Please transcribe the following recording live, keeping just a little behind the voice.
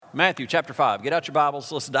Matthew chapter 5. Get out your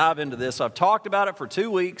Bibles. Let's dive into this. I've talked about it for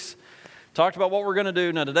 2 weeks. Talked about what we're going to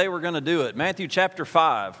do. Now today we're going to do it. Matthew chapter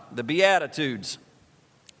 5, the Beatitudes.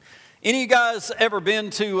 Any of you guys ever been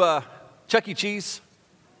to Chuck E. Cheese?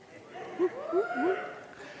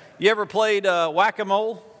 You ever played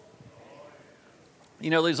whack-a-mole? You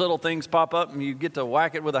know, these little things pop up and you get to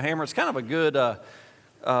whack it with a hammer. It's kind of a good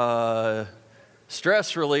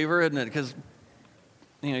stress reliever, isn't it? Because,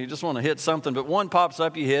 you know, you just want to hit something, but one pops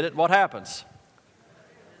up, you hit it, what happens?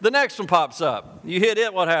 The next one pops up. You hit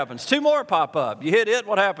it, what happens? 2 more pop up. You hit it,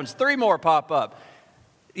 what happens? 3 more pop up.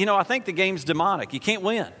 You know, I think the game's demonic. You can't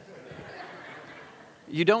win.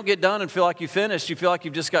 You don't get done and feel like you finished. You feel like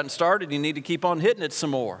you've just gotten started. You need to keep on hitting it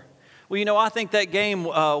some more. Well, you know, I think that game,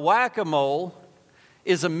 whack-a-mole,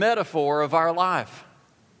 is a metaphor of our life.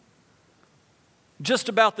 Just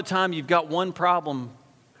about the time you've got one problem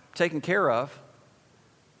taken care of,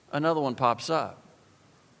 another one pops up.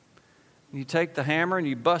 You take the hammer and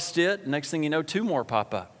you bust it, next thing you know, 2 more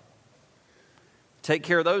pop up. Take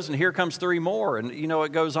care of those and here comes 3 more, and you know,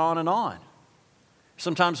 it goes on and on.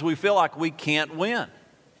 Sometimes we feel like we can't win,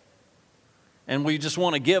 and we just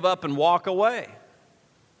want to give up and walk away.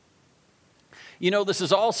 You know, this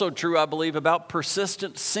is also true, I believe, about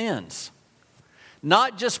persistent sins.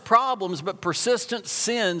 Not just problems, but persistent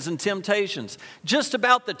sins and temptations. Just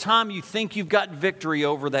about the time you think you've got victory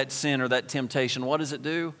over that sin or that temptation, what does it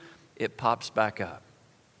do? It pops back up.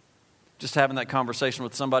 Just having that conversation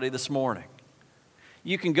with somebody this morning.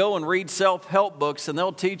 You can go and read self-help books and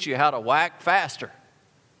they'll teach you how to whack faster,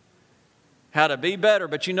 how to be better.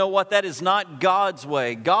 But you know what? That is not God's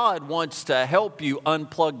way. God wants to help you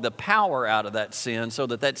unplug the power out of that sin so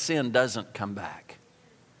that that sin doesn't come back.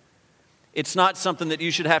 It's not something that you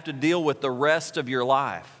should have to deal with the rest of your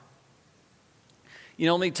life. You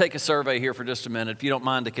know, let me take a survey here for just a minute, if you don't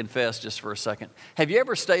mind to confess just for a second. Have you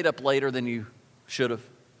ever stayed up later than you should have?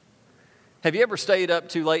 Have you ever stayed up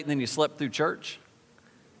too late and then you slept through church?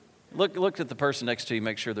 Look at the person next to you,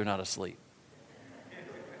 make sure they're not asleep.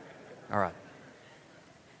 All right.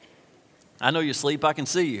 I know you sleep, I can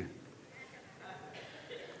see you.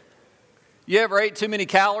 You ever ate too many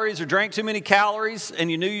calories or drank too many calories and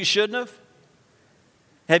you knew you shouldn't have?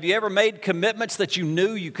 Have you ever made commitments that you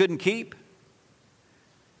knew you couldn't keep?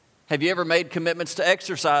 Have you ever made commitments to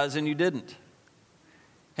exercise and you didn't?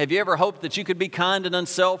 Have you ever hoped that you could be kind and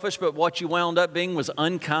unselfish, but what you wound up being was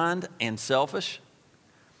unkind and selfish?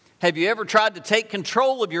 Have you ever tried to take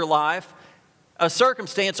control of your life, a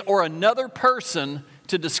circumstance, or another person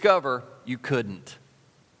to discover you couldn't?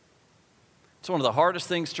 It's one of the hardest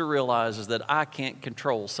things to realize is that I can't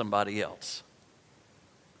control somebody else.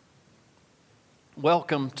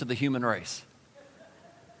 Welcome to the human race.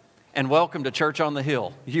 And welcome to Church on the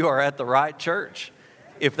Hill. You are at the right church,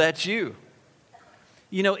 if that's you.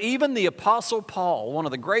 You know, even the Apostle Paul, one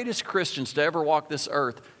of the greatest Christians to ever walk this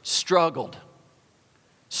earth, struggled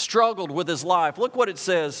with his life. Look what it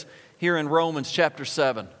says here in Romans chapter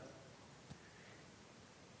 7.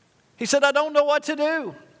 He said, I don't know what to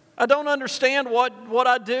do. I don't understand what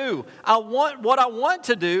I do. What I want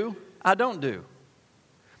to do, I don't do.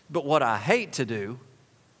 But what I hate to do,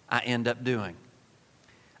 I end up doing.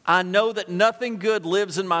 I know that nothing good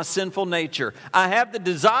lives in my sinful nature. I have the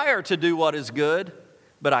desire to do what is good,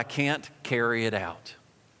 but I can't carry it out.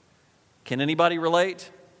 Can anybody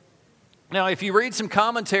relate? Now, if you read some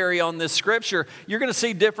commentary on this scripture, you're going to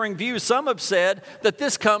see differing views. Some have said that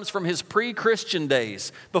this comes from his pre-Christian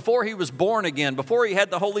days, before he was born again, before he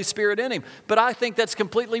had the Holy Spirit in him. But I think that's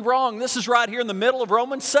completely wrong. This is right here in the middle of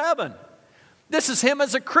Romans 7. This is him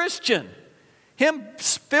as a Christian, him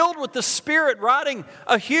filled with the Spirit writing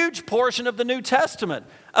a huge portion of the New Testament.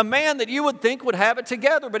 A man that you would think would have it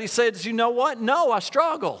together, but he says, you know what? No, I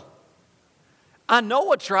struggle. I know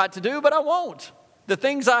what's right to do, but I won't. The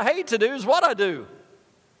things I hate to do is what I do.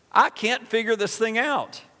 I can't figure this thing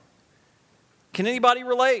out. Can anybody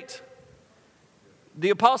relate?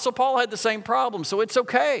 The Apostle Paul had the same problem, so it's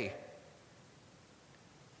okay.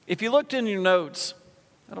 If you looked in your notes,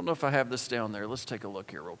 I don't know if I have this down there. Let's take a look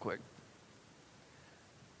here real quick.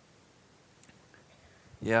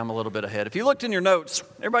 Yeah, I'm a little bit ahead. If you looked in your notes,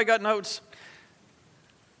 everybody got notes?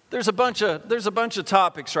 There's a bunch of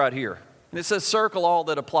topics right here. And it says circle all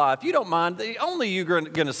that apply. If you don't mind, only you're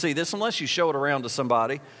going to see this unless you show it around to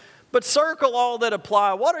somebody. But circle all that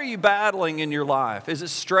apply. What are you battling in your life? Is it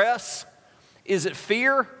stress? Is it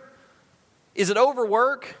fear? Is it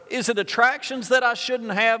overwork? Is it attractions that I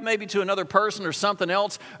shouldn't have, maybe to another person or something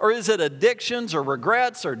else? Or is it addictions or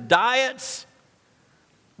regrets or diets?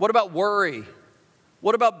 What about worry?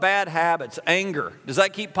 What about bad habits, anger? Does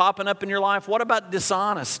that keep popping up in your life? What about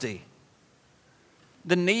dishonesty?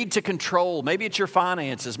 the need to control. Maybe it's your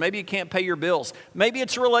finances. Maybe you can't pay your bills. Maybe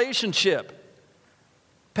it's a relationship.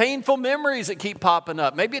 Painful memories that keep popping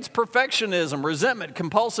up. Maybe it's perfectionism, resentment,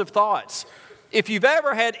 compulsive thoughts. If you've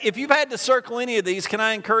had to circle any of these, can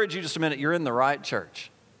I encourage you just a minute? You're in the right church.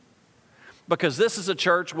 Because this is a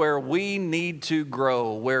church where we need to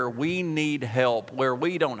grow, where we need help, where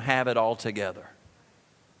we don't have it all together.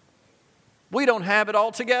 We don't have it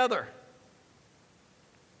all together.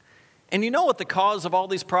 And you know what the cause of all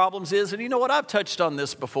these problems is? And you know what? I've touched on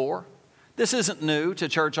this before. This isn't new to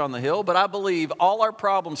Church on the Hill, but I believe all our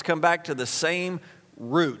problems come back to the same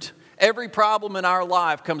root. Every problem in our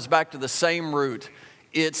life comes back to the same root.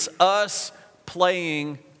 It's us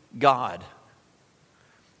playing God.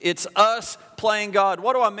 It's us playing God.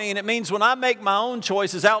 What do I mean? It means when I make my own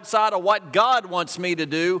choices outside of what God wants me to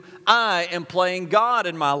do, I am playing God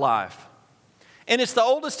in my life. And it's the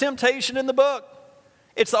oldest temptation in the book.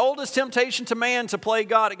 It's the oldest temptation to man to play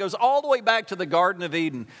God. It goes all the way back to the Garden of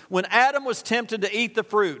Eden. When Adam was tempted to eat the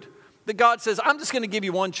fruit, that God says, I'm just going to give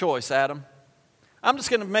you one choice, Adam. I'm just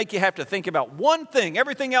going to make you have to think about one thing.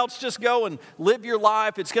 Everything else, just go and live your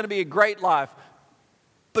life. It's going to be a great life.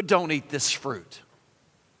 But don't eat this fruit.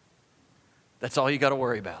 That's all you got to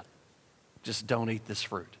worry about. Just don't eat this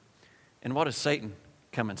fruit. And what does Satan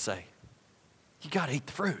come and say? You got to eat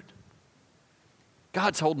the fruit.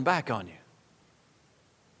 God's holding back on you.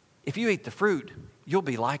 If you eat the fruit, you'll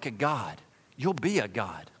be like a god. You'll be a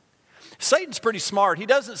god. Satan's pretty smart. He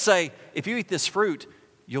doesn't say, if you eat this fruit,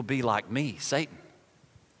 you'll be like me, Satan.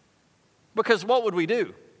 Because what would we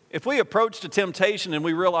do? If we approached a temptation and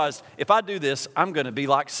we realized, if I do this, I'm going to be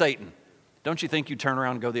like Satan, don't you think you'd turn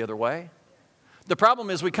around and go the other way? The problem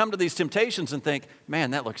is we come to these temptations and think,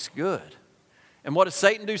 man, that looks good. And what does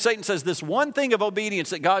Satan do? Satan says this one thing of obedience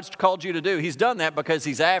that God's called you to do. He's done that because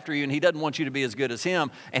he's after you and he doesn't want you to be as good as him.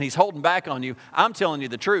 And he's holding back on you. I'm telling you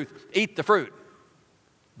the truth. Eat the fruit.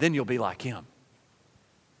 Then you'll be like him.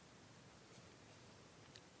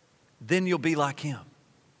 Then you'll be like him.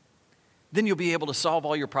 Then you'll be able to solve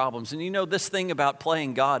all your problems. And you know, this thing about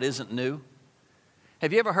playing God isn't new.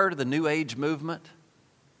 Have you ever heard of the New Age movement?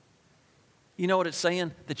 You know what it's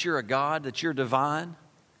saying? That you're a God, that you're divine,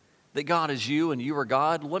 that God is you and you are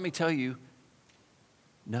God. Let me tell you,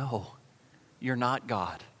 no, you're not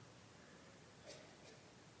God.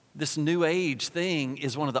 This New Age thing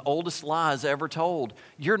is one of the oldest lies ever told.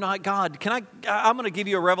 You're not God. I'm going to give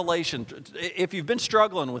you a revelation. If you've been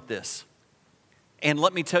struggling with this, and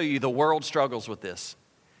let me tell you, the world struggles with this.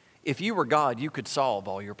 If you were God, you could solve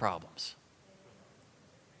all your problems.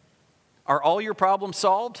 Are all your problems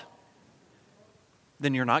solved?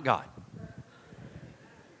 Then you're not God.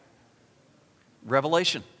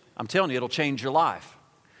 Revelation. I'm telling you, it'll change your life.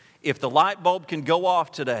 If the light bulb can go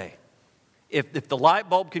off today, if the light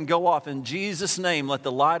bulb can go off, in Jesus' name, let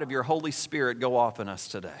the light of your Holy Spirit go off in us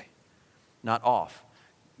today. Not off,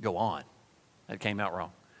 go on. That came out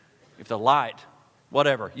wrong. If the light,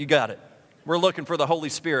 whatever, you got it. We're looking for the Holy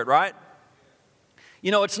Spirit, right? You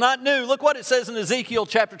know, it's not new. Look what it says in Ezekiel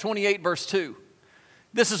chapter 28, verse 2.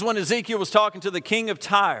 This is when Ezekiel was talking to the king of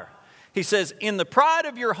Tyre. He says, in the pride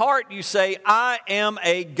of your heart you say, I am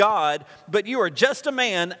a god, but you are just a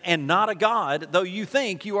man and not a god, though you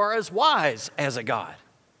think you are as wise as a god.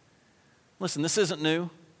 Listen, this isn't new.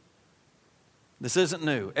 This isn't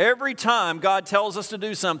new. Every time God tells us to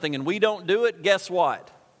do something and we don't do it, guess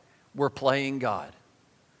what? We're playing God.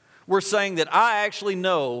 We're saying that I actually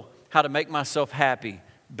know how to make myself happy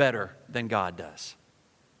better than God does.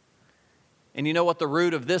 And you know what the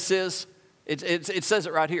root of this is? It says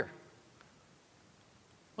it right here.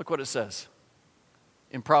 Look what it says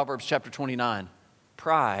in Proverbs chapter 29.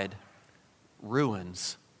 Pride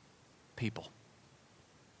ruins people.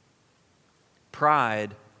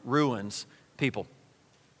 Pride ruins people.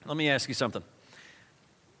 Let me ask you something.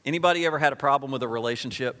 Anybody ever had a problem with a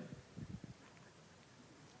relationship?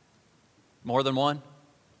 More than one?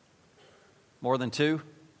 More than two?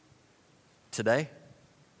 Today?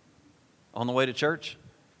 On the way to church?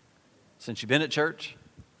 Since you've been at church?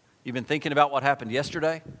 You've been thinking about what happened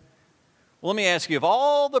yesterday? Well, let me ask you, of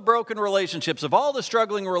all the broken relationships, of all the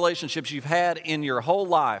struggling relationships you've had in your whole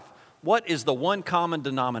life, what is the one common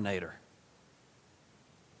denominator?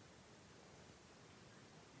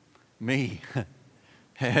 Me.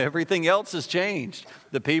 Everything else has changed.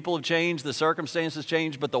 The people have changed, the circumstances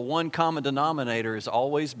changed, but the one common denominator has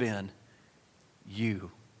always been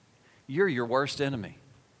you. You're your worst enemy.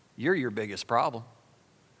 You're your biggest problem.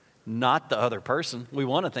 Not the other person. We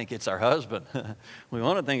want to think it's our husband. We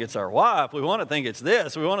want to think it's our wife. We want to think it's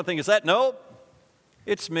this. We want to think it's that. Nope.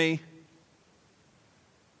 It's me.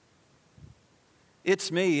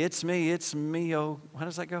 It's me, it's me, it's me, oh. How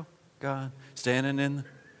does that go? God, standing in the...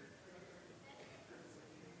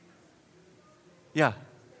 Yeah.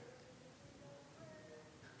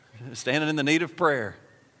 Standing in the need of prayer.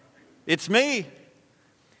 It's me.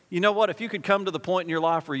 You know what? If you could come to the point in your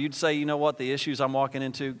life where you'd say, you know what, the issues I'm walking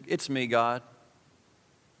into, it's me, God.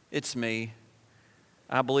 It's me.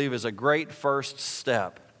 I believe is a great first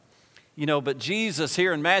step. You know, but Jesus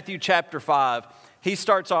here in Matthew chapter 5, he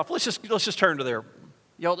starts off, let's just turn to there.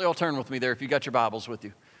 Y'all turn with me there if you got your Bibles with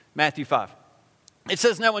you. Matthew 5. It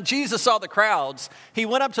says, now when Jesus saw the crowds, he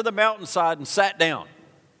went up to the mountainside and sat down.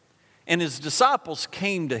 And his disciples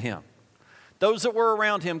came to him. Those that were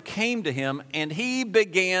around him came to him, and he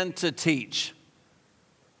began to teach.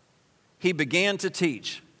 He began to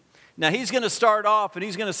teach. Now he's going to start off and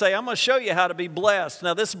he's going to say, I'm going to show you how to be blessed.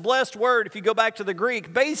 Now this blessed word, if you go back to the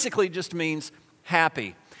Greek, basically just means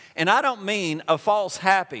happy. And I don't mean a false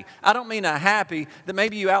happy. I don't mean a happy that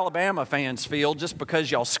maybe you Alabama fans feel just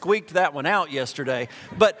because y'all squeaked that one out yesterday.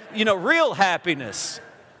 But, you know, real happiness.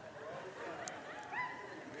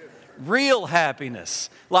 Real happiness.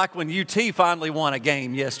 Like when UT finally won a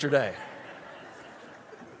game yesterday.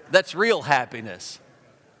 That's real happiness.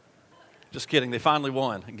 Just kidding. They finally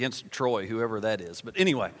won against Troy, whoever that is. But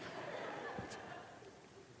anyway.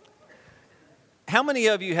 How many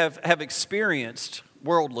of you have experienced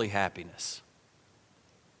worldly happiness?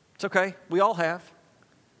 It's okay. We all have.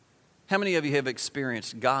 How many of you have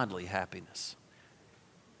experienced godly happiness?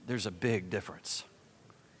 There's a big difference.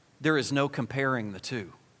 There is no comparing the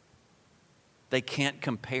two. They can't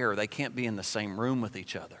compare. They can't be in the same room with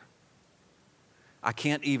each other. I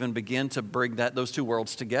can't even begin to bring those two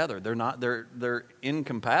worlds together. They're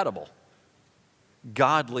incompatible.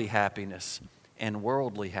 Godly happiness and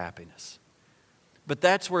worldly happiness. But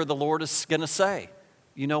that's where the Lord is going to say,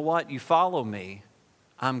 you know what? You follow me,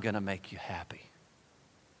 I'm going to make you happy.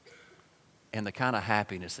 And the kind of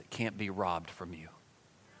happiness that can't be robbed from you.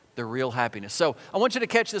 The real happiness. So I want you to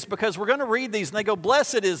catch this because we're going to read these and they go,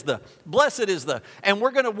 blessed is the, and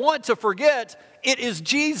we're going to want to forget it is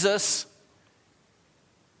Jesus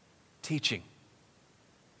teaching.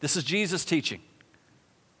 This is Jesus teaching.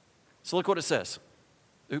 So look what it says.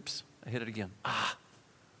 Oops, I hit it again.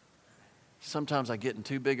 Sometimes I get in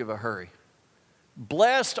too big of a hurry.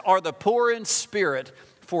 Blessed are the poor in spirit,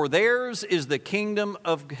 for theirs is the kingdom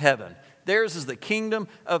of heaven. Theirs is the kingdom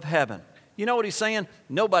of heaven. You know what he's saying?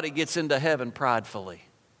 Nobody gets into heaven pridefully.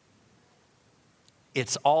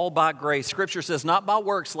 It's all by grace. Scripture says, not by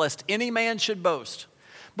works, lest any man should boast.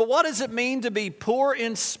 But what does it mean to be poor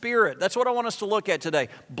in spirit? That's what I want us to look at today.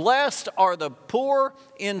 Blessed are the poor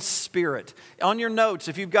in spirit. On your notes,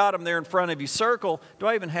 if you've got them there in front of you, circle. Do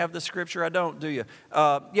I even have the scripture? I don't, do you?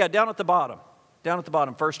 Yeah, down at the bottom. Down at the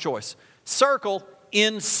bottom, first choice. Circle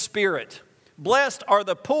in spirit. Blessed are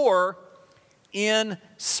the poor in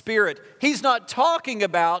spirit. He's not talking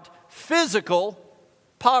about physical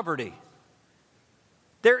poverty.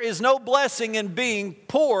 There is no blessing in being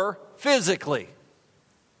poor physically.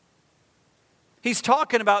 He's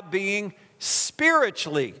talking about being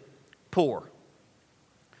spiritually poor.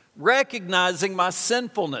 Recognizing my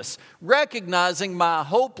sinfulness, recognizing my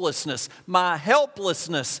hopelessness, my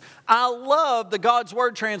helplessness. I love the God's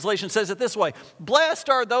Word translation says it this way. Blessed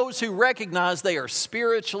are those who recognize they are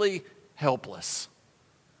spiritually helpless.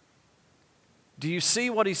 Do you see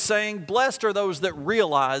what he's saying? Blessed are those that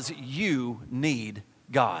realize you need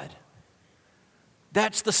God.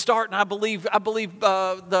 That's the start, and I believe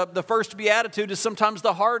the first beatitude is sometimes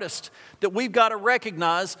the hardest, that we've got to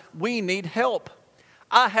recognize we need help.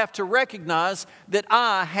 I have to recognize that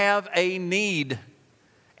I have a need,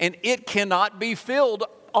 and it cannot be filled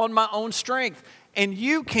on my own strength, and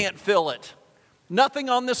you can't fill it. Nothing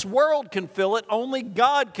on this world can fill it. Only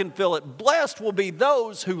God can fill it. Blessed will be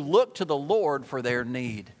those who look to the Lord for their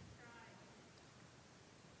need.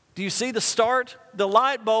 Do you see the start? The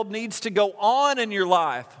light bulb needs to go on in your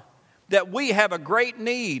life that we have a great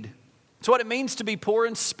need. It's what it means to be poor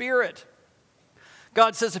in spirit.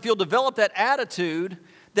 God says if you'll develop that attitude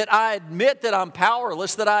that I admit that I'm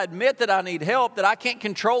powerless, that I admit that I need help, that I can't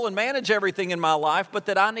control and manage everything in my life, but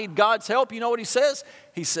that I need God's help, you know what he says?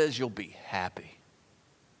 He says you'll be happy.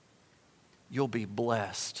 You'll be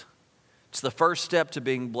blessed. It's the first step to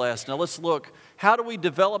being blessed. Now let's look. How do we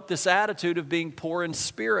develop this attitude of being poor in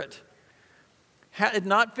spirit?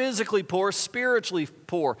 Not physically poor, spiritually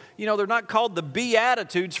poor. You know, they're not called the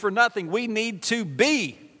Beatitudes for nothing. We need to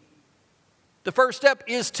be. The first step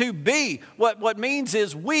is to be. What means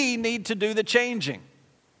is we need to do the changing.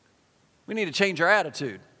 We need to change our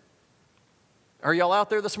attitude. Are y'all out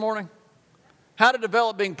there this morning? How to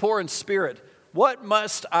develop being poor in spirit? What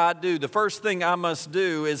must I do? The first thing I must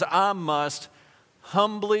do is I must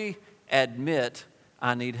humbly admit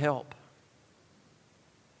I need help.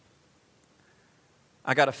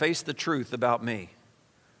 I got to face the truth about me.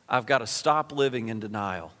 I've got to stop living in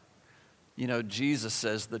denial. You know, Jesus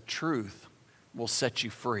says the truth will set you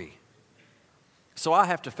free. So I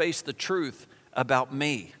have to face the truth about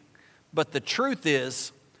me. But the truth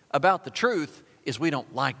is, about the truth, is we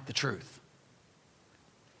don't like the truth.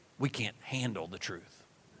 We can't handle the truth.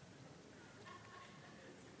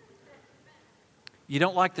 You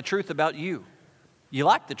don't like the truth about you. You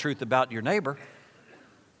like the truth about your neighbor,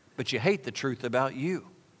 but you hate the truth about you.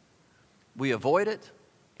 We avoid it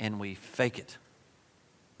and we fake it.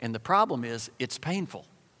 And the problem is, it's painful.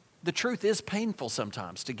 The truth is painful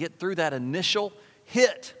sometimes to get through that initial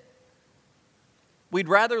hit. We'd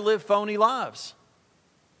rather live phony lives.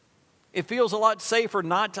 It feels a lot safer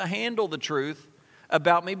not to handle the truth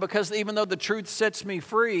about me, because even though the truth sets me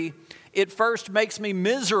free, it first makes me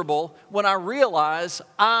miserable when I realize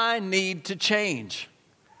I need to change.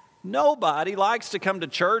 Nobody likes to come to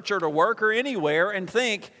church or to work or anywhere and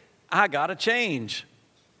think, I got to change.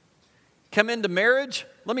 Come into marriage,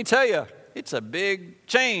 let me tell you, it's a big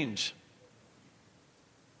change.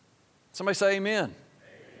 Somebody say amen.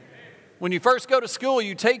 When you first go to school,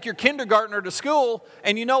 you take your kindergartner to school,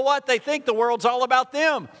 and you know what? They think the world's all about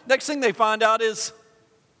them. Next thing they find out is,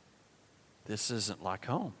 this isn't like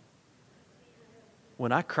home.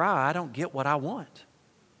 When I cry, I don't get what I want.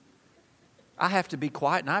 I have to be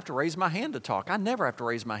quiet, and I have to raise my hand to talk. I never have to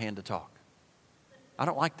raise my hand to talk. I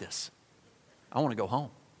don't like this. I want to go home.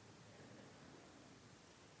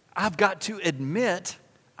 I've got to admit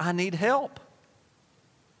I need help.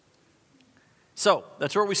 So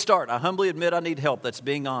that's where we start. I humbly admit I need help. That's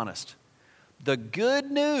being honest. The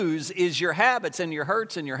good news is your habits and your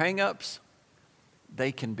hurts and your hang-ups,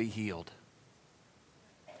 they can be healed.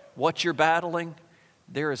 What you're battling,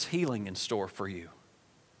 there is healing in store for you.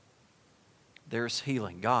 There's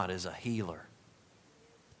healing. God is a healer.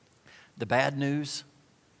 The bad news,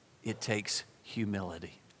 it takes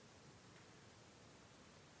humility.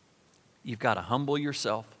 You've got to humble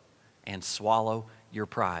yourself and swallow your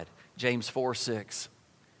pride. James 4:6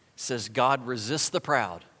 says, God resists the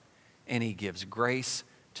proud and He gives grace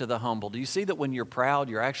to the humble. Do you see that when you're proud,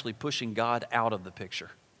 you're actually pushing God out of the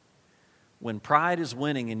picture? When pride is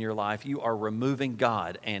winning in your life, you are removing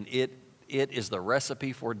God, and it is the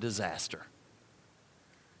recipe for disaster.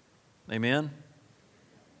 Amen?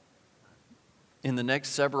 In the next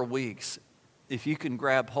several weeks, if you can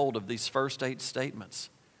grab hold of these first 8 statements,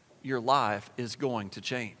 your life is going to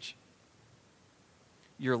change.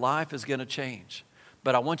 Your life is going to change.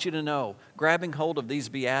 But I want you to know, grabbing hold of these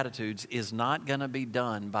Beatitudes is not going to be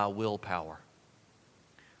done by willpower.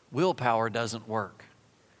 Willpower doesn't work.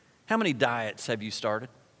 How many diets have you started?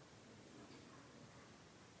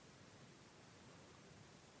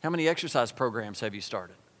 How many exercise programs have you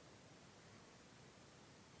started?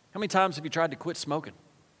 How many times have you tried to quit smoking?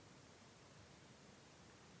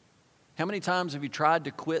 How many times have you tried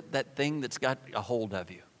to quit that thing that's got a hold of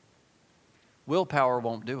you? Willpower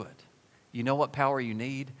won't do it. You know what power you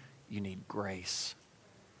need? You need grace.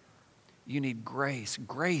 You need grace.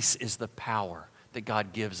 Grace is the power that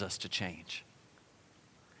God gives us to change.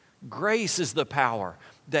 Grace is the power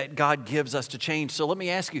that God gives us to change. So let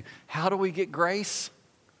me ask you, how do we get grace?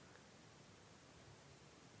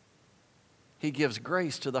 He gives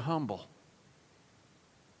grace to the humble.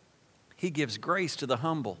 He gives grace to the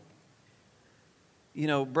humble. You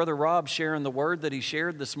know, Brother Rob sharing the word that he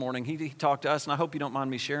shared this morning, he talked to us, and I hope you don't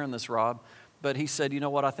mind me sharing this, Rob, but he said, you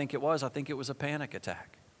know what I think it was? I think it was a panic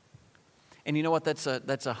attack. And you know what? That's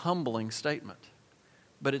a humbling statement.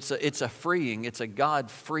 But it's a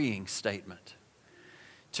God-freeing statement.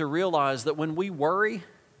 To realize that when we worry,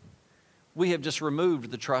 we have just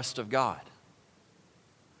removed the trust of God.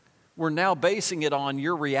 We're now basing it on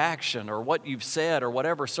your reaction or what you've said or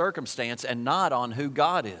whatever circumstance, and not on who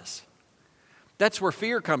God is. That's where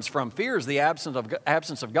fear comes from. Fear is the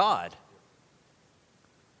absence of God.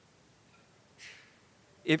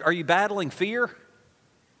 Are you battling fear?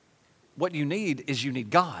 What you need is you need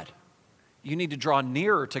God. You need to draw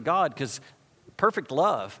nearer to God, because perfect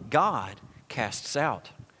love, God, casts out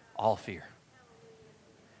all fear.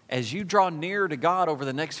 As you draw nearer to God over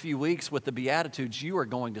the next few weeks with the Beatitudes, you are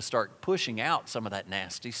going to start pushing out some of that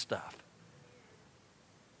nasty stuff.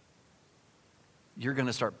 You're going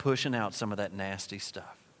to start pushing out some of that nasty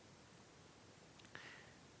stuff.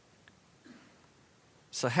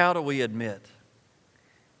 So how do we admit?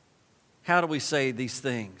 How do we say these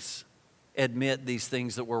things? Admit these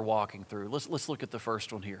things that we're walking through. Let's look at the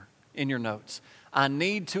first one here in your notes. I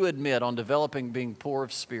need to admit on developing being poor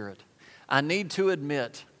of spirit, I need to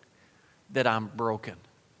admit that I'm broken.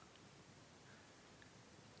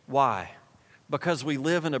 Why? Because we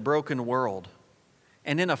live in a broken world.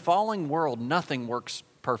 And in a falling world, nothing works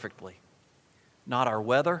perfectly. Not our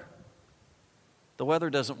weather. The weather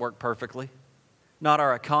doesn't work perfectly. Not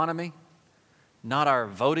our economy. Not our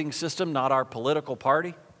voting system. Not our political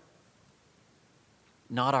party.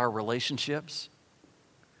 Not our relationships.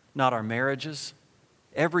 Not our marriages.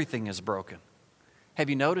 Everything is broken. Have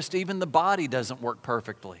you noticed even the body doesn't work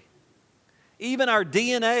perfectly? Even our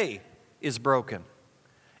DNA is broken.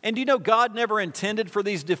 And do you know God never intended for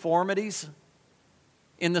these deformities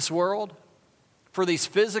in this world? For these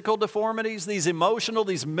physical deformities, these emotional,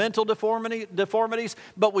 these mental deformities,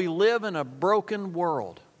 but we live in a broken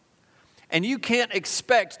world. And you can't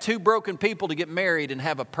expect two broken people to get married and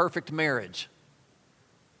have a perfect marriage.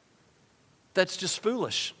 That's just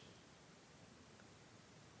foolish.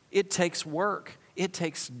 It takes work. It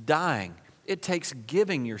takes dying. It takes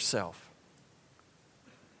giving yourself.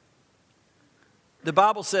 The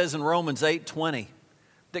Bible says in Romans 8:20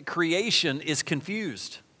 that creation is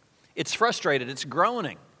confused. It's frustrated. It's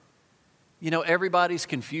groaning. You know, everybody's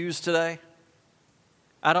confused today.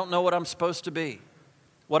 I don't know what I'm supposed to be,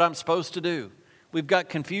 what I'm supposed to do. We've got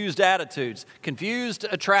confused attitudes, confused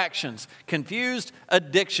attractions, confused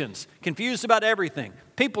addictions, confused about everything.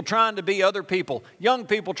 People trying to be other people, young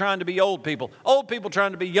people trying to be old people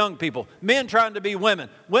trying to be young people, men trying to be women,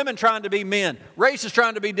 women trying to be men, races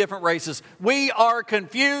trying to be different races. We are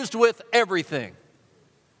confused with everything.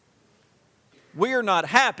 We are not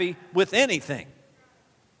happy with anything.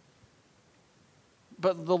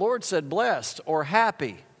 But the Lord said, blessed or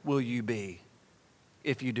happy will you be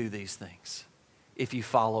if you do these things. If you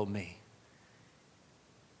follow me.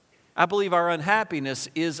 I believe our unhappiness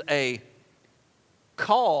is a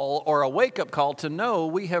call or a wake-up call to know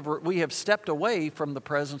we have stepped away from the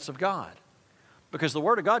presence of God. Because the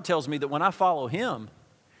Word of God tells me that when I follow Him,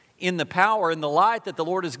 in the power and the light that the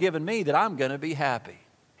Lord has given me, that I'm going to be happy.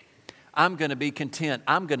 I'm going to be content.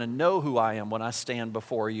 I'm going to know who I am when I stand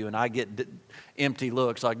before you and I get empty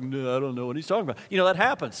looks like, no, I don't know what he's talking about. You know, that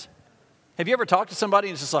happens. Have you ever talked to somebody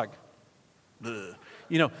and it's just like, ugh.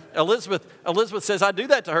 You know, Elizabeth says I do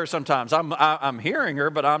that to her sometimes. I'm hearing her,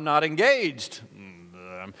 but I'm not engaged.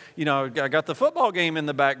 You know, I got the football game in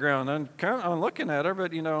the background. I'm looking at her,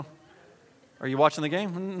 but you know, are you watching the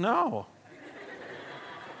game? No.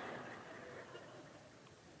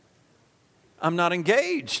 I'm not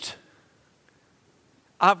engaged.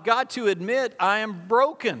 I've got to admit I am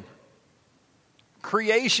broken.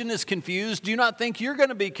 Creation is confused. Do not think you're going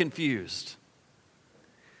to be confused.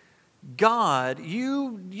 God,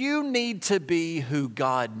 you need to be who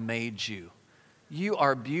God made you. You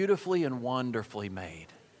are beautifully and wonderfully made.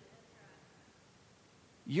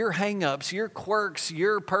 Your hang-ups, your quirks,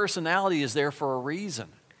 your personality is there for a reason.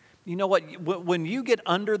 You know what? When you get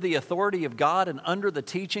under the authority of God and under the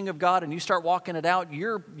teaching of God and you start walking it out,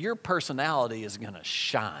 your personality is going to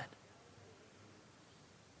shine.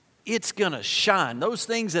 It's going to shine. Those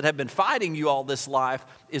things that have been fighting you all this life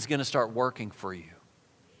is going to start working for you.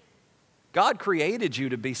 God created you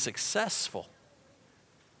to be successful.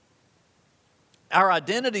 Our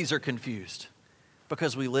identities are confused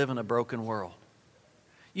because we live in a broken world.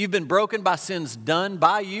 You've been broken by sins done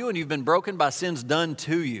by you, and you've been broken by sins done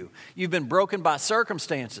to you. You've been broken by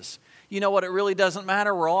circumstances. You know what? It really doesn't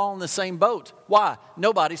matter. We're all in the same boat. Why?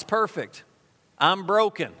 Nobody's perfect. I'm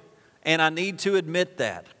broken, and I need to admit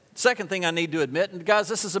that. Second thing I need to admit, and guys,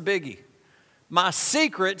 this is a biggie. My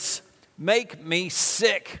secrets make me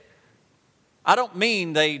sick. I don't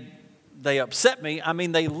mean they upset me. I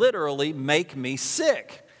mean they literally make me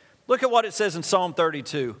sick. Look at what it says in Psalm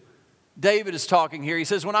 32. David is talking here. He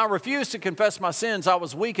says, when I refused to confess my sins, I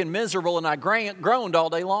was weak and miserable, and I groaned all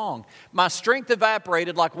day long. My strength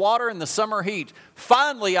evaporated like water in the summer heat.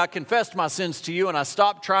 Finally, I confessed my sins to you, and I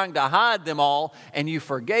stopped trying to hide them all, and you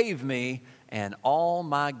forgave me, and all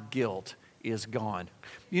my guilt is gone.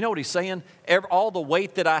 You know what he's saying? All the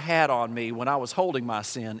weight that I had on me when I was holding my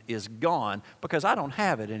sin is gone because I don't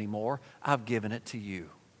have it anymore. I've given it to you.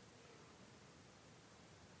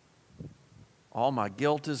 All my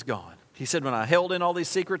guilt is gone. He said, when I held in all these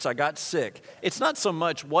secrets, I got sick. It's not so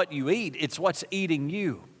much what you eat, it's what's eating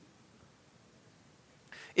you.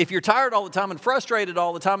 If you're tired all the time and frustrated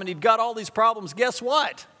all the time and you've got all these problems, guess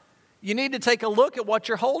what? You need to take a look at what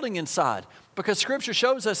you're holding inside because Scripture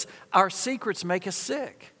shows us our secrets make us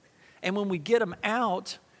sick. And when we get them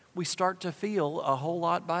out, we start to feel a whole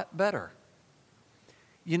lot better.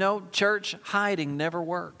 You know, church, hiding never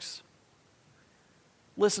works.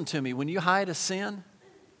 Listen to me. When you hide a sin,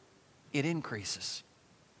 it increases.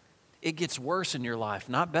 It gets worse in your life,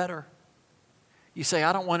 not better. You say,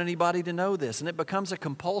 I don't want anybody to know this, and it becomes a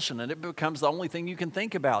compulsion, and it becomes the only thing you can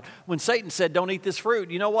think about. When Satan said, don't eat this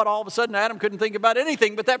fruit, you know what? All of a sudden, Adam couldn't think about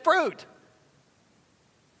anything but that fruit.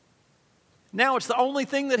 Now it's the only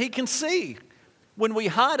thing that he can see. When we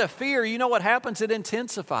hide a fear, you know what happens? It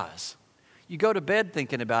intensifies. You go to bed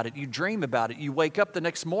thinking about it. You dream about it. You wake up the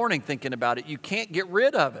next morning thinking about it. You can't get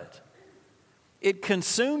rid of it. It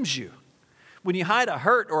consumes you. When you hide a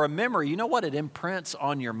hurt or a memory, you know what? It imprints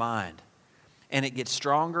on your mind. And it gets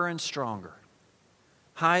stronger and stronger.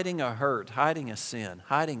 Hiding a hurt, hiding a sin,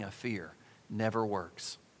 hiding a fear never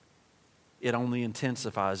works. It only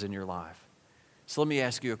intensifies in your life. So let me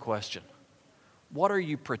ask you a question. What are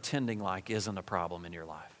you pretending like isn't a problem in your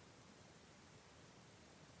life?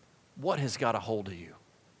 What has got a hold of you?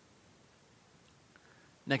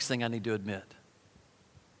 Next thing I need to admit.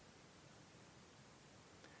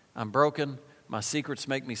 I'm broken. My secrets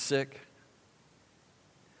make me sick.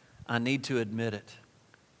 I need to admit it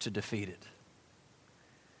to defeat it.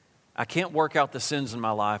 I can't work out the sins in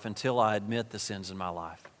my life until I admit the sins in my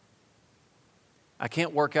life. I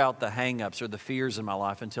can't work out the hang-ups or the fears in my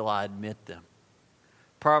life until I admit them.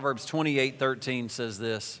 Proverbs 28:13 says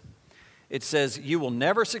this. It says, you will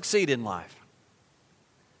never succeed in life.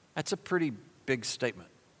 That's a pretty big statement.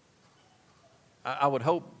 I would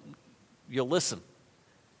hope you'll listen.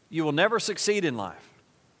 You will never succeed in life.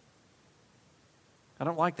 I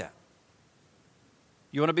don't like that.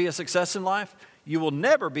 You want to be a success in life? You will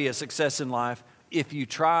never be a success in life if you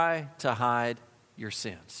try to hide your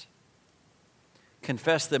sins.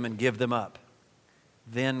 Confess them and give them up.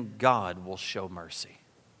 Then God will show mercy.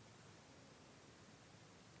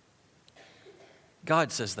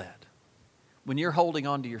 God says that. When you're holding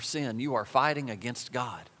on to your sin, you are fighting against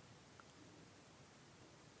God.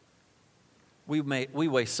 We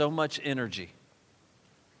waste so much energy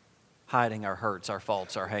hiding our hurts, our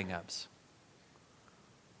faults, our hang-ups.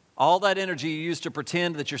 All that energy you use to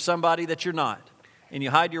pretend that you're somebody that you're not, and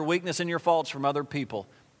you hide your weakness and your faults from other people,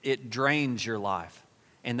 it drains your life.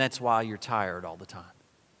 And that's why you're tired all the time.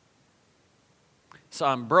 So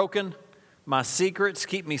I'm broken. My secrets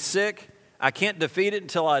keep me sick. I can't defeat it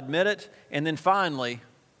until I admit it. And then finally,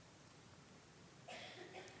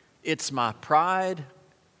 it's my pride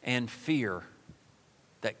and fear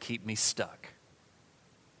that keep me stuck.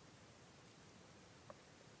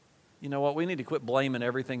 You know what? We need to quit blaming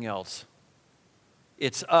everything else.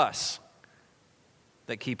 It's us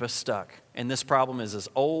that keep us stuck. And this problem is as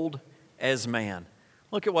old as man.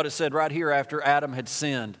 Look at what it said right here after Adam had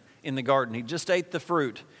sinned in the garden. He just ate the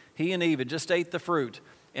fruit. He and Eve had just ate the fruit.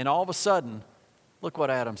 And all of a sudden, look what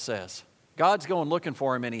Adam says. God's going looking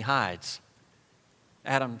for him and he hides.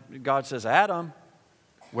 God says, Adam,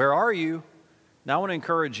 where are you? Now I want to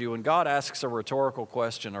encourage you, when God asks a rhetorical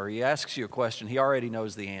question or he asks you a question, he already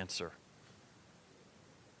knows the answer.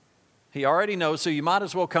 He already knows, so you might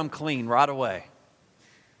as well come clean right away.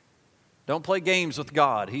 Don't play games with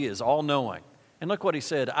God. He is all-knowing. And look what he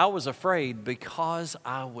said. I was afraid because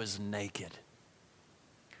I was naked,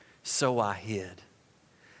 so I hid.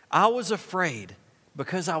 I was afraid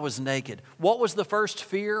because I was naked. What was the first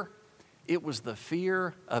fear? It was the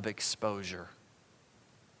fear of exposure.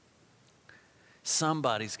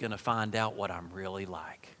 Somebody's going to find out what I'm really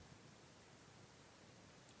like.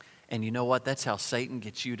 And you know what? That's how Satan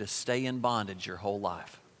gets you to stay in bondage your whole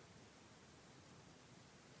life.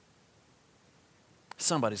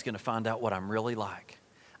 Somebody's going to find out what I'm really like.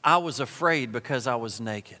 I was afraid because I was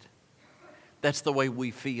naked. That's the way we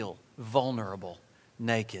feel, vulnerable,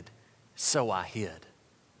 naked. So I hid.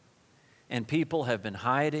 And people have been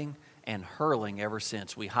hiding and hurling ever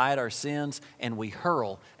since. We hide our sins and we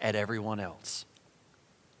hurl at everyone else.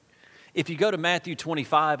 If you go to Matthew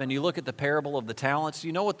 25 and you look at the parable of the talents,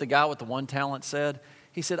 you know what the guy with the one talent said?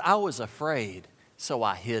 He said, I was afraid, so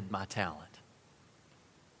I hid my talent.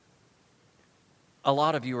 A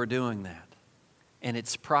lot of you are doing that, and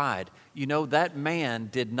it's pride. You know, that man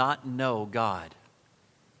did not know God.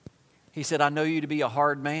 He said, I know you to be a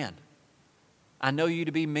hard man. I know you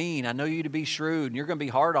to be mean. I know you to be shrewd, and you're going to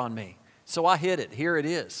be hard on me. So I hid it. Here it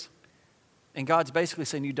is. And God's basically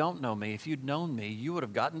saying, you don't know me. If you'd known me, you would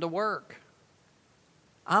have gotten to work.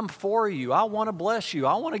 I'm for you. I want to bless you.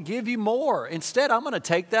 I want to give you more. Instead, I'm going to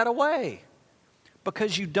take that away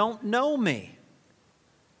because you don't know me.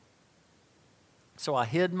 So I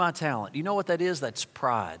hid my talent. You know what that is? That's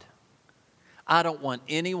pride. I don't want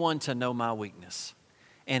anyone to know my weakness.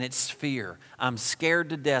 And it's fear. I'm scared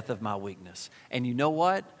to death of my weakness. And you know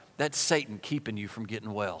what? That's Satan keeping you from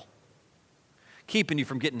getting well. Keeping you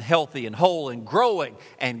from getting healthy and whole and growing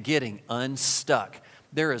and getting unstuck.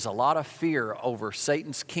 There is a lot of fear over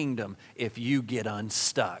Satan's kingdom if you get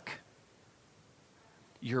unstuck.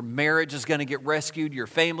 Your marriage is going to get rescued. Your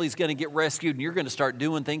family is going to get rescued. And you're going to start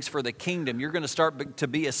doing things for the kingdom. You're going to start to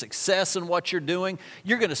be a success in what you're doing.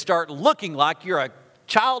 You're going to start looking like you're a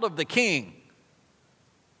child of the king.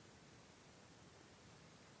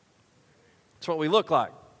 That's what we look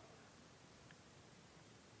like.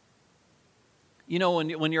 You know,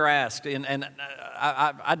 when you're asked, and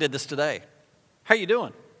I did this today. How you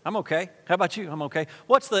doing? I'm okay. How about you? I'm okay.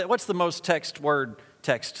 What's the most text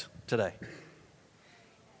today?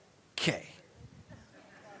 Okay.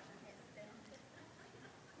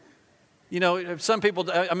 You know, some people,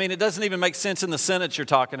 I mean, it doesn't even make sense in the sentence you're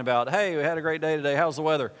talking about. Hey, we had a great day today. How's the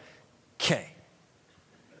weather? Okay.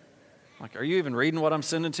 Like, are you even reading what I'm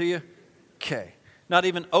sending to you? Okay. Not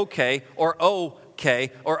even okay or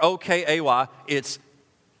okay or okay. It's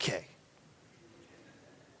okay.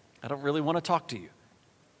 I don't really want to talk to you.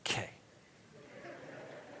 Okay.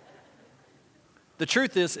 The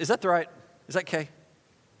truth is that right? Is that K?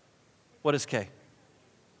 What is K?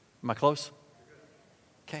 Am I close?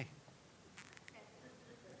 K.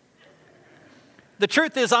 The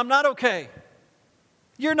truth is I'm not okay.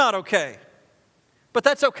 You're not okay. But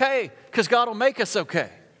that's okay because God will make us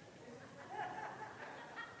okay.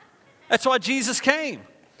 That's why Jesus came.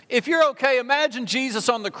 If you're okay, imagine Jesus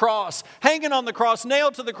on the cross, hanging on the cross,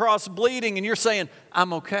 nailed to the cross, bleeding, and you're saying,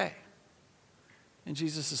 I'm okay. And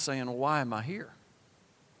Jesus is saying, well, why am I here?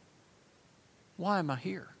 Why am I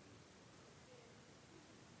here?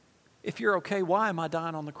 If you're okay, why am I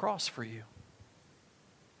dying on the cross for you?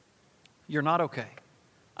 You're not okay.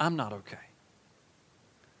 I'm not okay.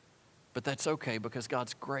 But that's okay because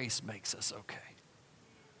God's grace makes us okay.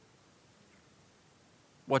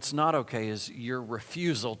 What's not okay is your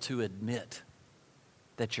refusal to admit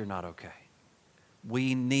that you're not okay.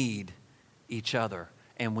 We need each other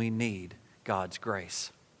and we need God's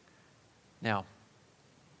grace. Now,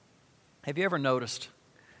 have you ever noticed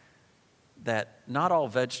that not all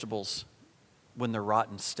vegetables, when they're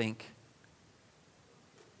rotten, stink?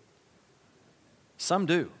 Some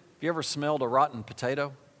do. Have you ever smelled a rotten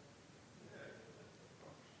potato?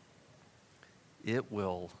 It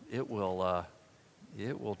will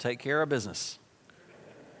take care of business.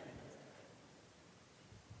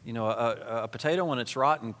 You know, a potato when it's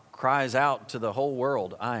rotten cries out to the whole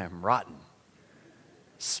world, I am rotten.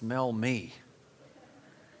 Smell me.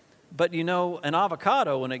 But you know, an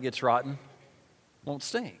avocado when it gets rotten won't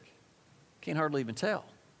stink. Can't hardly even tell.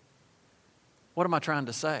 What am I trying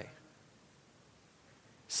to say?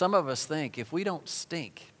 Some of us think if we don't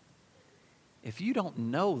stink, if you don't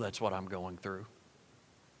know that's what I'm going through,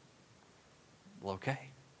 well, okay,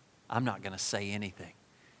 I'm not going to say anything.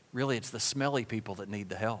 Really, it's the smelly people that need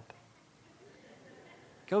the help.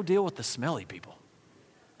 Go deal with the smelly people.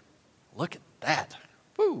 Look at that.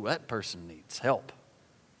 Woo, that person needs help.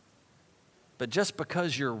 But just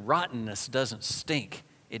because your rottenness doesn't stink,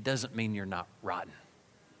 it doesn't mean you're not rotten.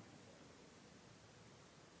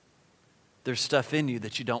 There's stuff in you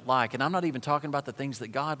that you don't like. And I'm not even talking about the things that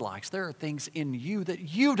God likes. There are things in you that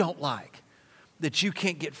you don't like, that you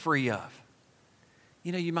can't get free of.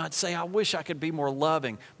 You know, you might say, I wish I could be more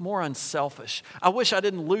loving, more unselfish. I wish I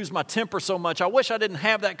didn't lose my temper so much. I wish I didn't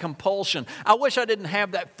have that compulsion. I wish I didn't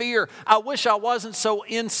have that fear. I wish I wasn't so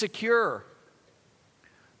insecure.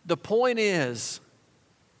 The point is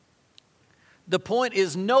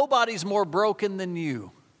nobody's more broken than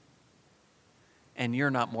you. And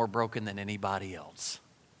you're not more broken than anybody else.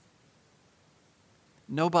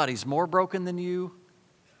 Nobody's more broken than you,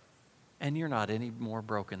 and you're not any more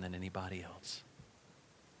broken than anybody else.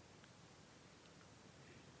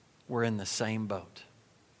 We're in the same boat.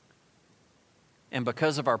 And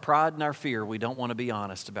because of our pride and our fear, we don't want to be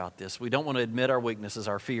honest about this. We don't want to admit our weaknesses,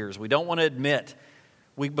 our fears. We don't want to admit.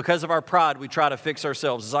 Because of our pride, we try to fix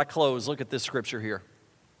ourselves. As I close, look at this scripture here.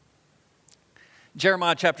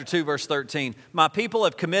 Jeremiah chapter 2, verse 13. My people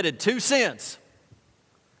have committed two sins.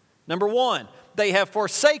 Number one, they have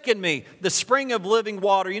forsaken me, the spring of living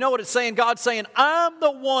water. You know what it's saying? God's saying, I'm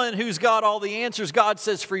the one who's got all the answers, God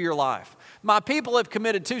says, for your life. My people have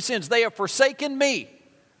committed two sins. They have forsaken me.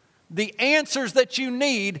 The answers that you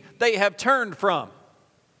need, they have turned from.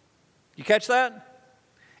 You catch that?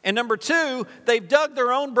 And number two, they've dug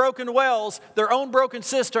their own broken wells, their own broken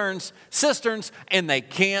cisterns, and they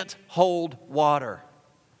can't hold water.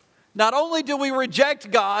 Not only do we reject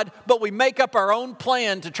God, but we make up our own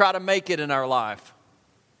plan to try to make it in our life.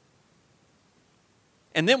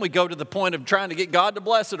 And then we go to the point of trying to get God to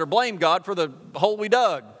bless it or blame God for the hole we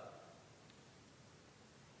dug.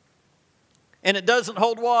 And it doesn't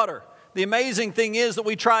hold water. The amazing thing is that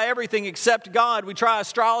we try everything except God. We try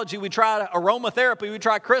astrology, we try aromatherapy, we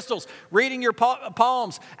try crystals, reading your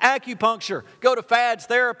palms, acupuncture, go to fads,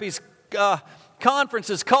 therapies,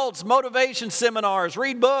 conferences, cults, motivation seminars,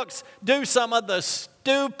 read books, do some of the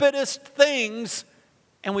stupidest things,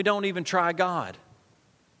 and we don't even try God.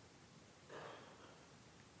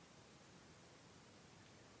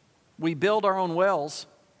 We build our own wells,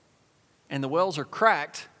 and the wells are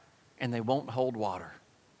cracked, and they won't hold water.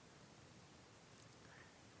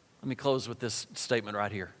 Let me close with this statement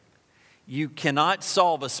right here. You cannot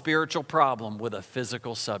solve a spiritual problem with a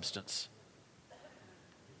physical substance.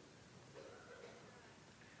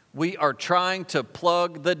 We are trying to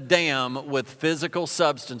plug the dam with physical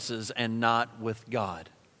substances and not with God.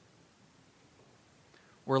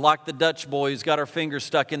 We're like the Dutch boy who's got our fingers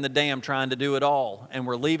stuck in the dam trying to do it all. And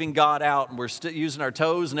we're leaving God out, and we're using our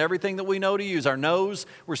toes and everything that we know to use. Our nose,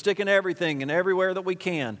 we're sticking everything and everywhere that we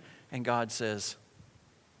can. And God says,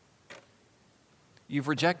 you've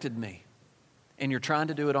rejected me, and you're trying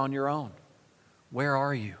to do it on your own. Where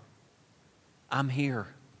are you? I'm here.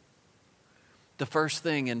 The first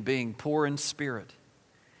thing in being poor in spirit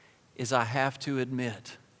is I have to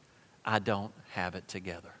admit I don't have it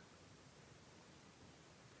together.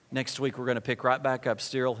 Next week, we're going to pick right back up,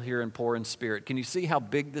 still here in poor in spirit. Can you see how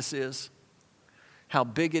big this is? How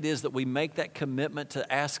big it is that we make that commitment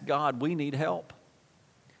to ask God, we need help.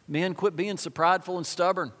 Men, quit being so prideful and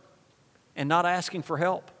stubborn and not asking for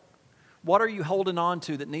help. What are you holding on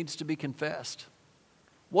to that needs to be confessed?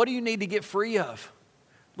 What do you need to get free of?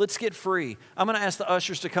 Let's get free. I'm going to ask the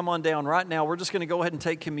ushers to come on down right now. We're just going to go ahead and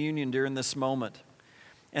take communion during this moment.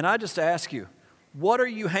 And I just ask you, what are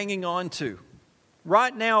you hanging on to?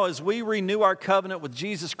 Right now, as we renew our covenant with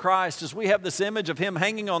Jesus Christ, as we have this image of Him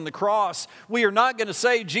hanging on the cross, we are not going to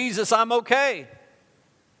say, Jesus, I'm okay.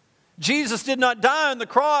 Jesus did not die on the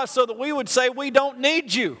cross so that we would say, we don't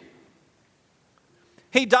need you.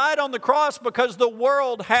 He died on the cross because the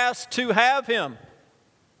world has to have Him.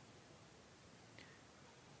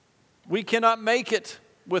 We cannot make it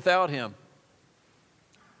without Him.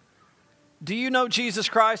 Do you know Jesus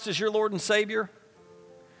Christ as your Lord and Savior?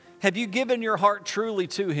 Have you given your heart truly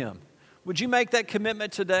to Him? Would you make that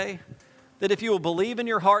commitment today? That if you will believe in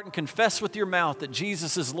your heart and confess with your mouth that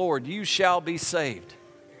Jesus is Lord, you shall be saved.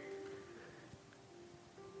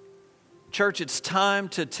 Church, it's time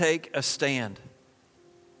to take a stand.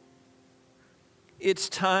 It's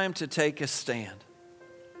time to take a stand.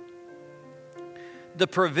 The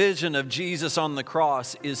provision of Jesus on the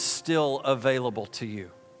cross is still available to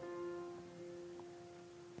you.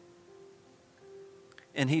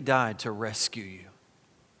 And He died to rescue you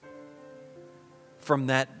from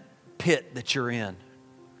that pit that you're in,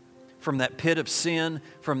 from that pit of sin,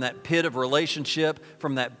 from that pit of relationship,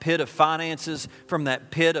 from that pit of finances, from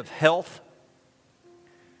that pit of health.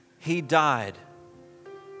 He died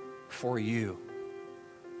for you.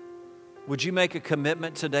 Would you make a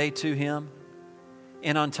commitment today to Him?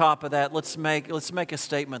 And on top of that, let's make a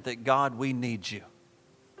statement that, God, we need you.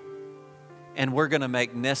 And we're going to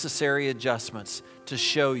make necessary adjustments to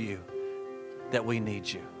show you that we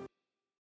need you.